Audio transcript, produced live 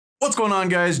What's going on,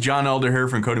 guys? John Elder here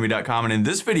from Codemy.com, and in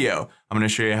this video, I'm going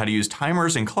to show you how to use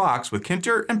timers and clocks with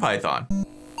TKinter and Python.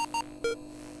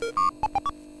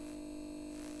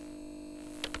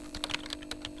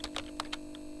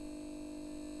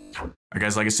 Alright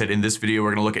guys, like I said, in this video, we're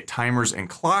going to look at timers and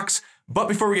clocks. But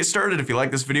before we get started, if you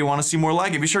like this video, want to see more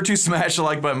like it, be sure to smash the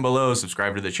like button below,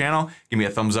 subscribe to the channel, give me a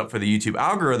thumbs up for the YouTube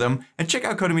algorithm, and check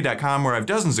out Codemy.com where I have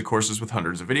dozens of courses with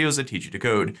hundreds of videos that teach you to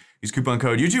code. Use coupon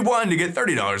code YouTube1 to get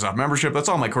 $30 off membership. That's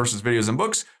all my courses, videos, and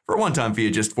books for a one-time fee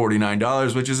of just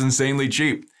 $49, which is insanely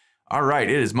cheap. All right,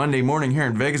 it is Monday morning here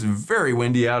in Vegas. Very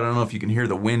windy out. I don't know if you can hear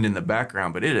the wind in the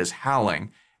background, but it is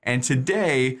howling. And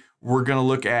today, we're going to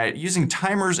look at using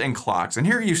timers and clocks. And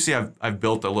here you see I've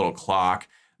built a little clock.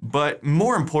 But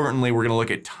more importantly, we're going to look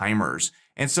at timers.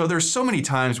 And so there's so many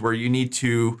times where you need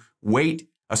to wait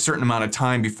a certain amount of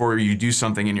time before you do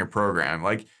something in your program.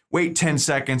 Like wait 10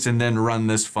 seconds and then run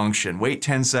this function. Wait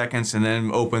 10 seconds and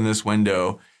then open this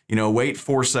window. You know, wait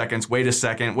 4 seconds, wait a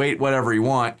second, wait whatever you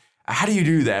want. How do you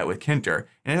do that with TKinter?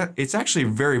 And it's actually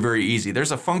very, very easy.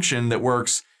 There's a function that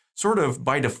works sort of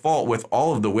by default with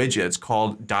all of the widgets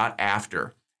called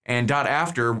 .after. And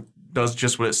 .after does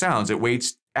just what it sounds. It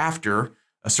waits after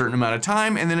a certain amount of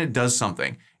time, and then it does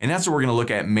something. And that's what we're going to look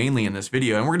at mainly in this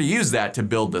video. And we're going to use that to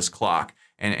build this clock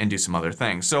and do some other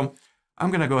things. So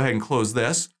I'm going to go ahead and close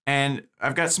this. And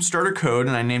I've got some starter code,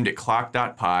 and I named it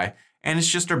clock.py. And it's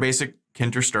just our basic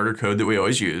TKinter starter code that we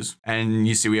always use. And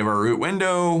you see we have our root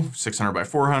window, 600 by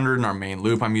 400, and our main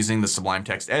loop. I'm using the Sublime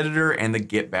Text Editor and the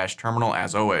Git Bash terminal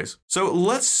as always. So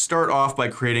let's start off by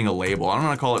creating a label. I'm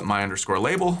going to call it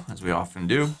my_label, as we often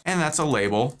do. And that's a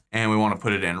label. And we want to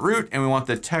put it in root, and we want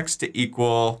the text to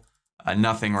equal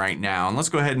nothing right now. And let's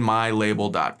go ahead and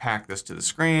mylabel.pack this to the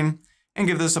screen and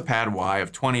give this a pad Y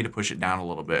of 20 to push it down a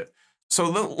little bit. So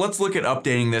let's look at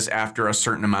updating this after a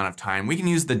certain amount of time. We can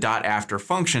use the .after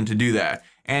function to do that.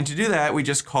 And to do that, we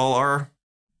just call our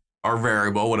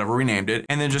variable, whatever we named it,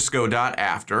 and then just go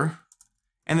 .after.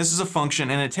 And this is a function,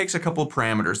 and it takes a couple of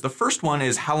parameters. The first one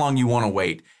is how long you want to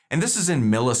wait. And this is in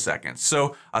milliseconds.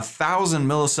 So 1,000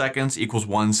 milliseconds equals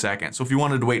 1 second. So if you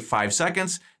wanted to wait 5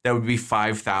 seconds, that would be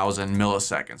 5,000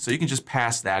 milliseconds. So you can just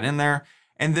pass that in there.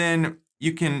 And then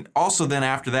you can also then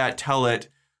after that tell it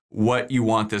what you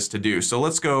want this to do. So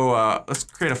let's go, let's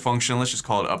create a function. Let's just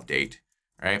call it update,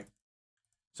 right?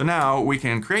 So now we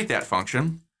can create that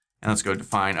function, and let's go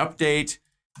define update.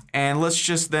 And let's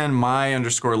just then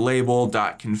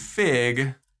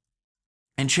my_label.config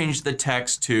and change the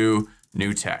text to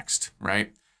new text,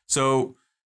 right? So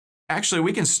actually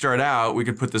we can start out, we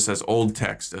could put this as old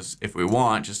text as if we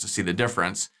want, just to see the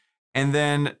difference. And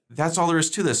then that's all there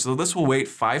is to this. So this will wait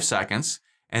 5 seconds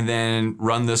and then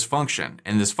run this function.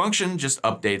 And this function just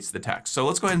updates the text. So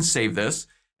let's go ahead and save this.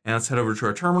 And let's head over to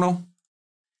our terminal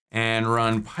and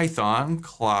run Python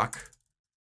clock.py.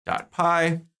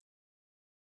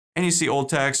 And you see old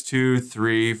text 2,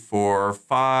 3, 4,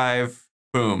 5,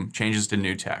 boom, changes to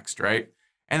new text, right?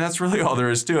 And that's really all there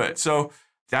is to it. So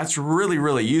that's really,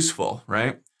 really useful,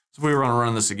 right? So if we want to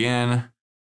run this again,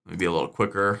 let me be a little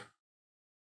quicker.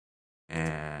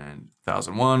 And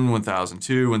 1001,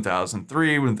 1002,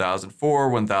 1003, 1004,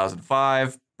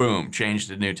 1005, boom, changed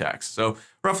to new text. So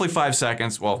roughly 5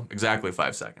 seconds, well, exactly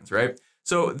 5 seconds, right?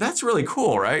 So that's really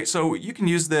cool, right? So you can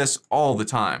use this all the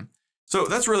time. So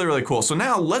that's really, really cool. So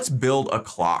now let's build a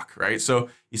clock, right? So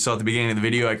you saw at the beginning of the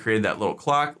video, I created that little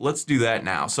clock. Let's do that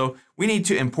now. So we need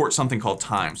to import something called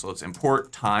time. So let's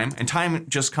import time, and time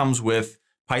just comes with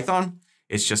Python.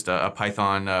 It's just a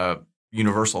Python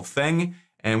universal thing.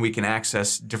 And we can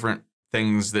access different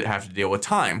things that have to deal with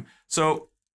time. So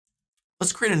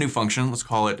let's create a new function. Let's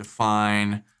call it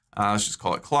define, let's just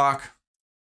call it clock.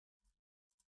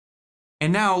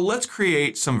 And now let's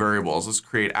create some variables. Let's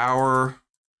create hour,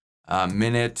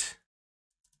 minute,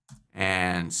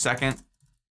 and second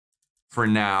for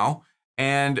now.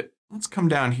 And let's come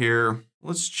down here.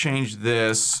 Let's change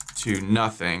this to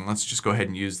nothing. Let's just go ahead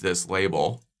and use this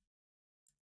label.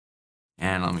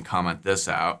 And let me comment this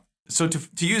out. So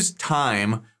to use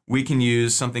time, we can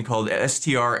use something called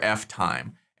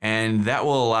strftime, and that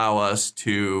will allow us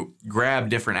to grab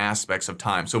different aspects of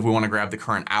time. So if we want to grab the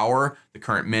current hour, the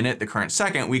current minute, the current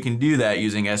second, we can do that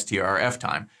using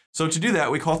strftime. So to do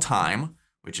that, we call time,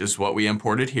 which is what we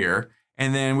imported here,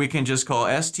 and then we can just call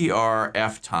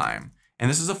strftime. And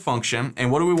this is a function,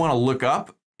 and what do we want to look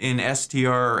up in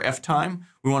strftime?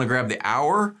 We want to grab the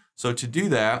hour. So to do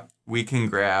that, we can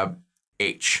grab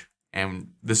h. And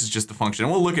this is just the function.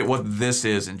 And we'll look at what this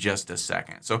is in just a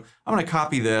second. So I'm going to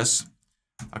copy this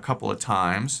a couple of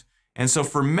times. And so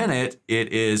for minute,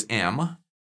 it is M.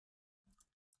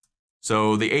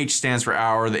 So the H stands for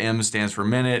hour, the M stands for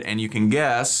minute, and you can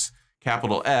guess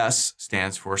capital S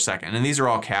stands for second. And these are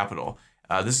all capital.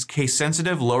 This is case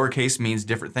sensitive. Lowercase means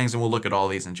different things, and we'll look at all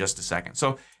these in just a second.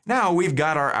 So now we've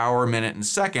got our hour, minute, and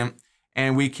second,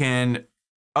 and we can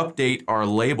update our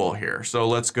label here. So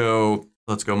let's go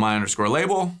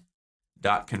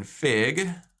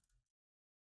my_label.config,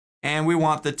 and we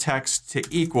want the text to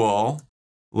equal,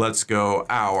 let's go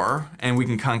hour, and we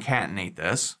can concatenate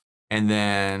this. And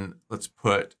then let's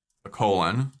put a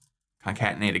colon,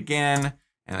 concatenate again,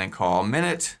 and then call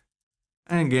minute,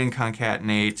 and again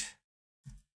concatenate.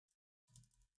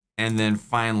 And then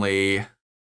finally,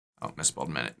 oh, misspelled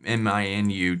minute,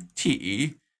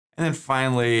 M-I-N-U-T-E. And then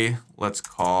finally, let's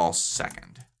call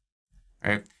second,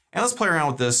 right? And let's play around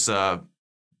with this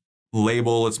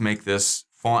label. Let's make this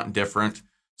font different.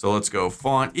 So let's go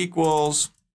font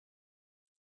equals,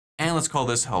 and let's call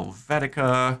this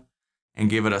Helvetica and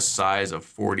give it a size of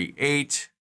 48.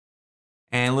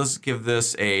 And let's give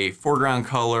this a foreground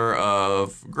color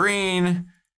of green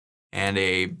and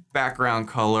a background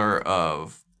color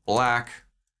of black.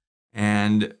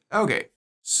 And okay,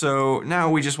 so now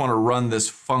we just want to run this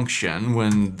function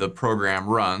when the program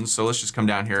runs. So let's just come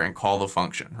down here and call the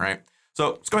function, right?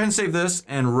 So let's go ahead and save this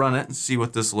and run it and see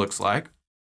what this looks like.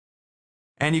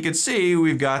 And you can see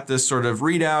we've got this sort of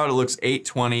readout. It looks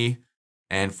 8:20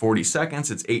 and 40 seconds.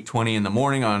 It's 8:20 in the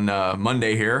morning on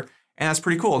Monday here. And that's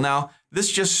pretty cool. Now,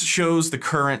 this just shows the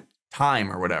current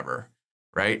time or whatever,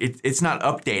 right? It's not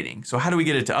updating. So how do we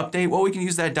get it to update? Well, we can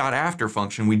use that .after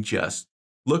function we just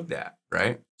looked at,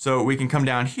 right? So we can come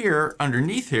down here,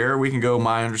 underneath here, we can go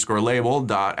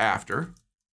my_label.after.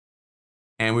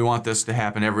 And we want this to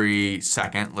happen every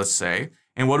second, let's say.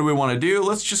 And what do we want to do?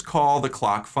 Let's just call the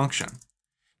clock function.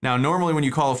 Now, normally when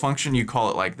you call a function, you call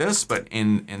it like this, but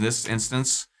in this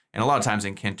instance, and a lot of times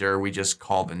in Kinter, we just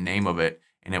call the name of it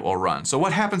and it will run. So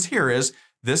what happens here is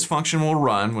this function will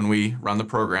run when we run the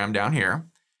program down here,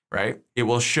 right? It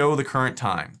will show the current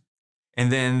time.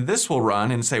 And then this will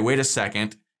run and say, wait a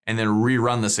second, and then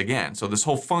rerun this again. So this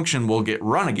whole function will get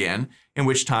run again, in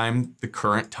which time the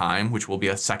current time, which will be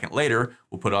a second later,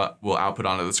 will output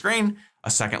onto the screen. A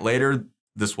second later,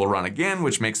 this will run again,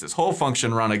 which makes this whole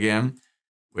function run again,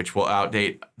 which will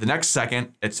outdate the next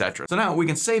second, etc. So now we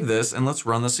can save this and let's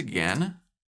run this again.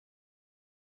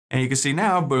 And you can see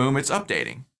now, boom, it's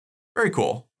updating. Very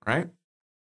cool, right?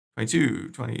 22,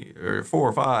 20, or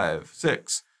 4, 5,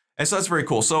 6. And so that's very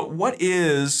cool. So what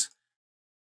is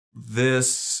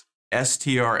this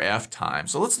strf time?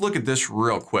 So let's look at this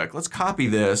real quick. Let's copy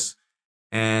this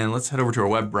and let's head over to our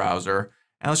web browser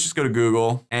and let's just go to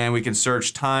Google and we can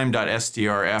search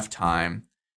time.strf time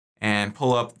and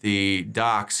pull up the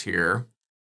docs here.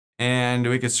 And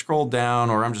we could scroll down,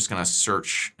 or I'm just gonna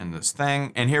search in this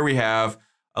thing. And here we have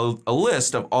a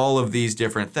list of all of these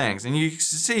different things. And you can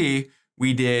see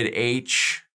we did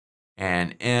H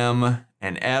and M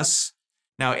and S.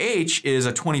 Now H is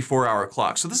a 24-hour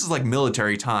clock. So this is like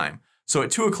military time. So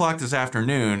at 2 o'clock this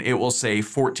afternoon, it will say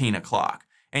 14 o'clock.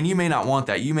 And you may not want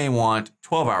that. You may want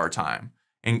 12-hour time,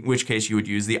 in which case you would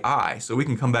use the I. So we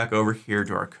can come back over here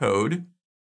to our code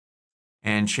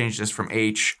and change this from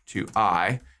H to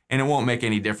I. And it won't make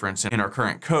any difference in our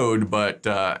current code, but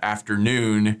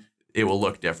afternoon, it will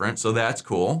look different. So that's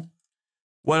cool.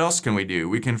 What else can we do?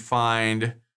 We can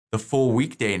find the full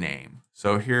weekday name.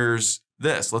 So here's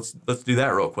this. Let's do that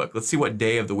real quick. Let's see what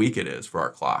day of the week it is for our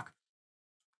clock.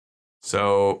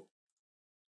 So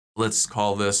let's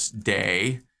call this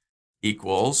day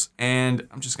equals, and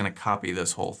I'm just going to copy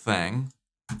this whole thing.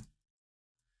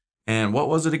 And what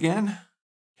was it again?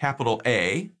 Capital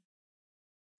A.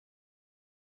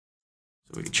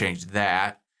 So we can change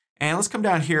that. And let's come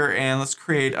down here and let's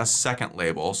create a second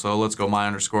label. So let's go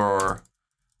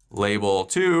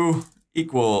my_label2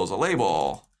 equals a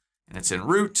label. And it's in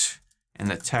root. And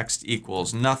the text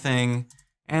equals nothing.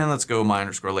 And let's go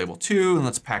my_label2 and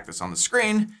let's pack this on the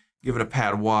screen. Give it a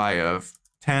pad Y of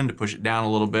 10 to push it down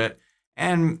a little bit.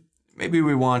 And maybe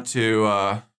we want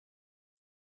to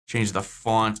change the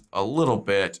font a little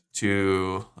bit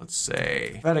to, let's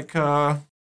say, Helvetica.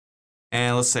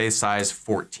 And let's say size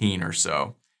 14 or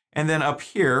so. And then up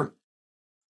here,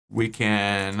 we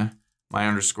can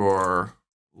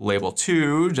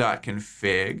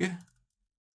my_label2.config.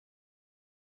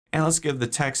 And let's give the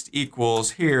text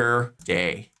equals here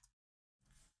day.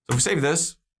 So if we save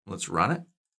this, let's run it.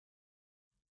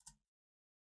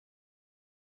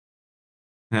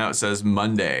 Now it says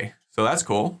Monday. So that's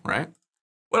cool, right?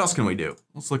 What else can we do?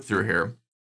 Let's look through here.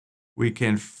 We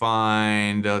can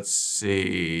find, let's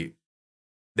see,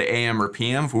 the AM or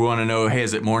PM. If we want to know, hey,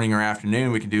 is it morning or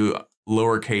afternoon, we can do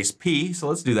lowercase p. So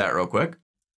let's do that real quick.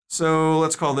 So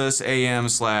let's call this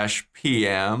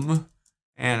AM/PM.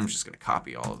 And I'm just going to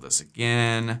copy all of this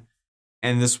again.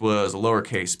 And this was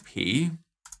lowercase p.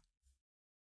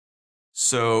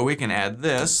 So we can add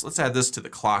this. Let's add this to the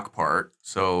clock part.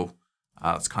 So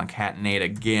let's concatenate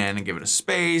again and give it a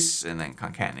space, and then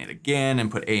concatenate again and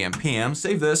put AM/PM.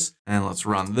 Save this, and let's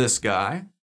run this guy.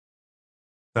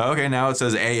 So, okay, now it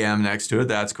says AM next to it.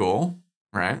 That's cool,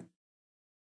 right?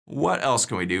 What else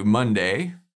can we do?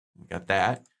 Monday, we got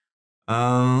that.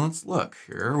 Let's look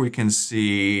here. We can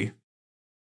see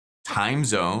time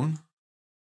zone,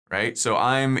 right? So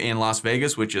I'm in Las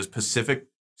Vegas, which is Pacific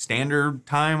Standard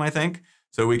Time, I think.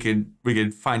 So we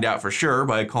could find out for sure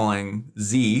by calling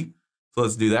Z. So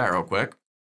let's do that real quick.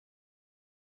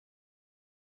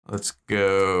 Let's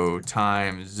go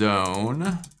time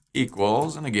zone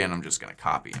equals, and again, I'm just going to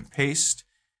copy and paste.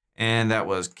 And that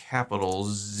was capital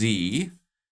Z.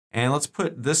 And let's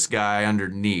put this guy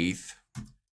underneath.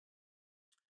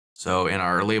 So in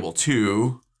our label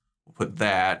 2, we'll put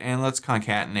that, and let's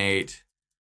concatenate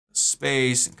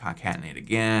space and concatenate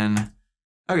again.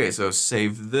 Okay, so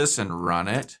save this and run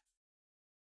it.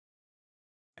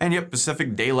 And yep,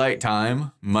 Pacific Daylight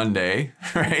Time, Monday,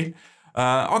 right?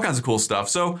 All kinds of cool stuff.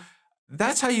 So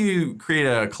that's how you create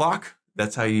a clock.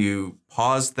 That's how you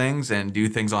pause things and do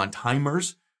things on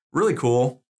timers. Really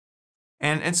cool.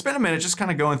 And spend a minute just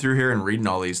kind of going through here and reading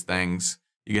all these things.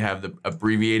 You could have the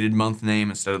abbreviated month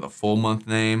name instead of the full month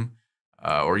name,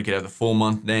 or you could have the full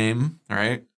month name,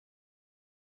 right?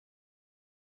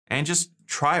 And just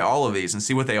try all of these and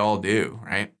see what they all do,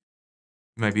 right?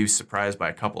 You might be surprised by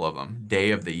a couple of them.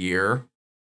 Day of the year,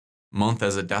 month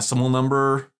as a decimal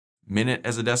number, minute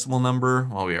as a decimal number.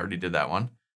 Well, we already did that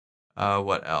one.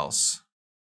 What else?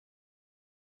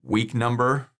 Week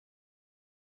number,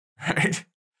 right?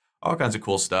 All kinds of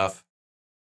cool stuff.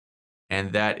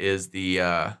 And that is the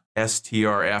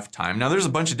STRF time. Now there's a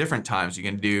bunch of different times. You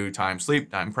can do time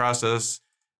sleep, time process.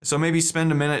 So maybe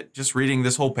spend a minute just reading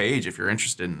this whole page if you're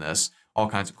interested in this. All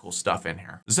kinds of cool stuff in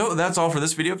here. So that's all for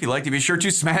this video. If you liked it, be sure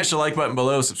to smash the like button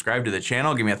below, subscribe to the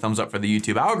channel, give me a thumbs up for the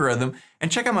YouTube algorithm,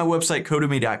 and check out my website,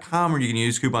 Codemy.com, where you can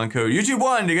use coupon code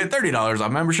YouTube1 to get $30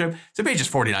 off membership. So pay just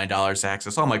 $49 to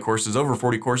access all my courses, over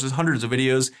 40 courses, hundreds of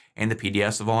videos, and the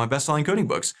PDFs of all my best-selling coding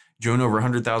books. Join over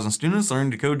 100,000 students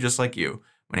learning to code just like you.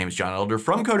 My name is John Elder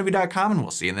from Codemy.com, and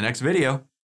we'll see you in the next video.